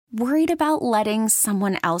Worried about letting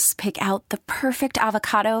someone else pick out the perfect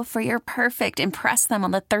avocado for your perfect impress them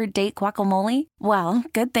on the third date guacamole? Well,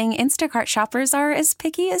 good thing Instacart shoppers are as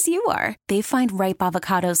picky as you are. They find ripe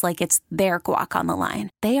avocados like it's their guac on the line.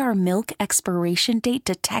 They are milk expiration date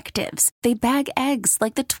detectives. They bag eggs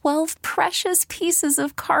like the 12 precious pieces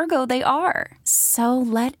of cargo they are. So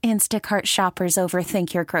let Instacart shoppers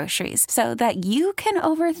overthink your groceries so that you can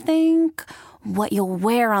overthink what you'll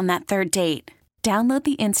wear on that third date. Download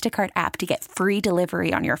the Instacart app to get free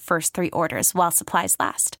delivery on your first 3 orders while supplies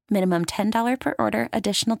last. Minimum $10 per order.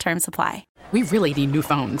 Additional terms apply. We really need new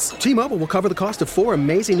phones. T-Mobile will cover the cost of 4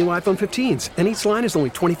 amazing new iPhone 15s, and each line is only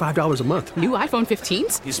 $25 a month. New iPhone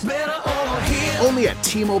 15s? It's better over here. Only at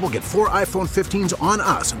T-Mobile, get 4 iPhone 15s on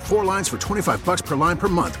us and 4 lines for $25 per line per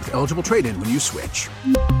month with eligible trade-in when you switch.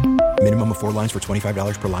 Minimum of 4 lines for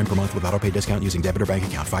 $25 per line per month with autopay discount using debit or bank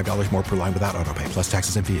account. $5 more per line without autopay, plus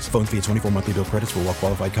taxes and fees. Phone fee at 24 monthly bill credits for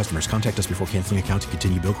well-qualified customers. Contact us before canceling account to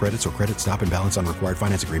continue bill credits or credit stop and balance on required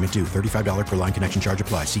finance agreement due. $35 per line connection charge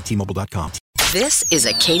applies. See T-Mobile.com. This is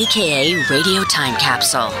a KDKA radio time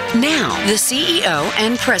capsule. Now, the CEO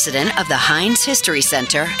and president of the Heinz History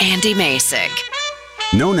Center, Andy Masek.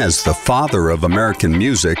 Known as the father of American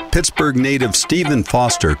music, Pittsburgh native Stephen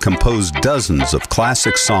Foster composed dozens of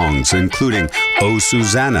classic songs, including "Oh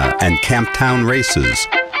Susanna" and "Camptown Races."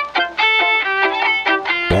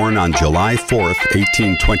 Born on July 4th,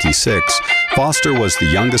 1826, Foster was the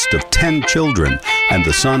youngest of 10 children and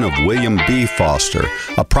the son of William B. Foster,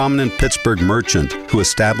 a prominent Pittsburgh merchant who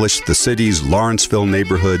established the city's Lawrenceville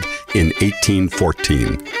neighborhood in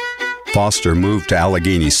 1814. Foster moved to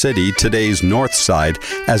Allegheny City, today's North Side,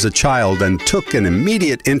 as a child and took an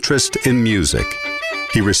immediate interest in music.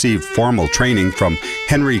 He received formal training from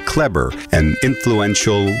Henry Kleber, an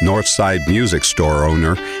influential North Side music store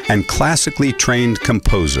owner and classically trained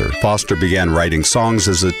composer. Foster began writing songs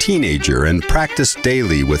as a teenager and practiced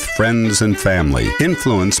daily with friends and family.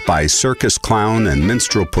 Influenced by circus clown and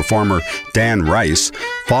minstrel performer Dan Rice,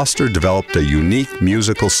 Foster developed a unique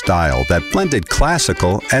musical style that blended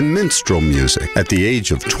classical and minstrel music. At the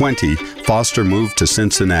age of 20, Foster moved to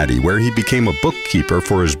Cincinnati, where he became a bookkeeper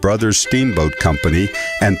for his brother's steamboat company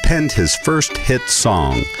and penned his first hit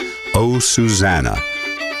song, "Oh Susanna,"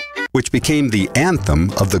 which became the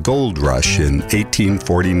anthem of the gold rush in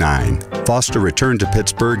 1849. Foster returned to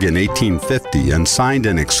Pittsburgh in 1850 and signed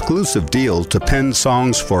an exclusive deal to pen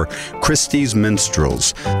songs for Christie's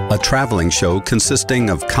Minstrels, a traveling show consisting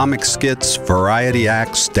of comic skits, variety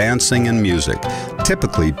acts, dancing, and music,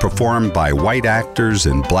 typically performed by white actors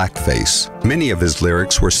in blackface. Many of his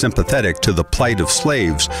lyrics were sympathetic to the plight of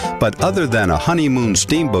slaves, but other than a honeymoon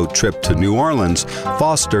steamboat trip to New Orleans,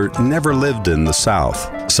 Foster never lived in the South.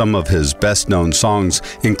 Some of his best-known songs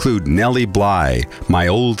include Nellie Bly, My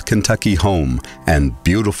Old Kentucky Home, and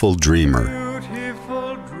Beautiful Dreamer.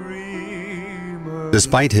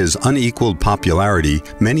 Despite his unequaled popularity,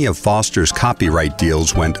 many of Foster's copyright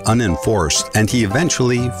deals went unenforced, and he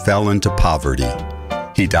eventually fell into poverty.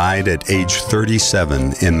 He died at age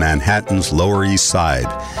 37 in Manhattan's Lower East Side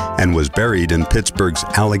and was buried in Pittsburgh's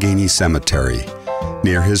Allegheny Cemetery,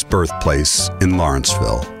 near his birthplace in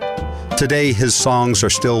Lawrenceville. Today, his songs are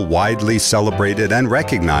still widely celebrated and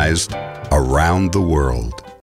recognized around the world.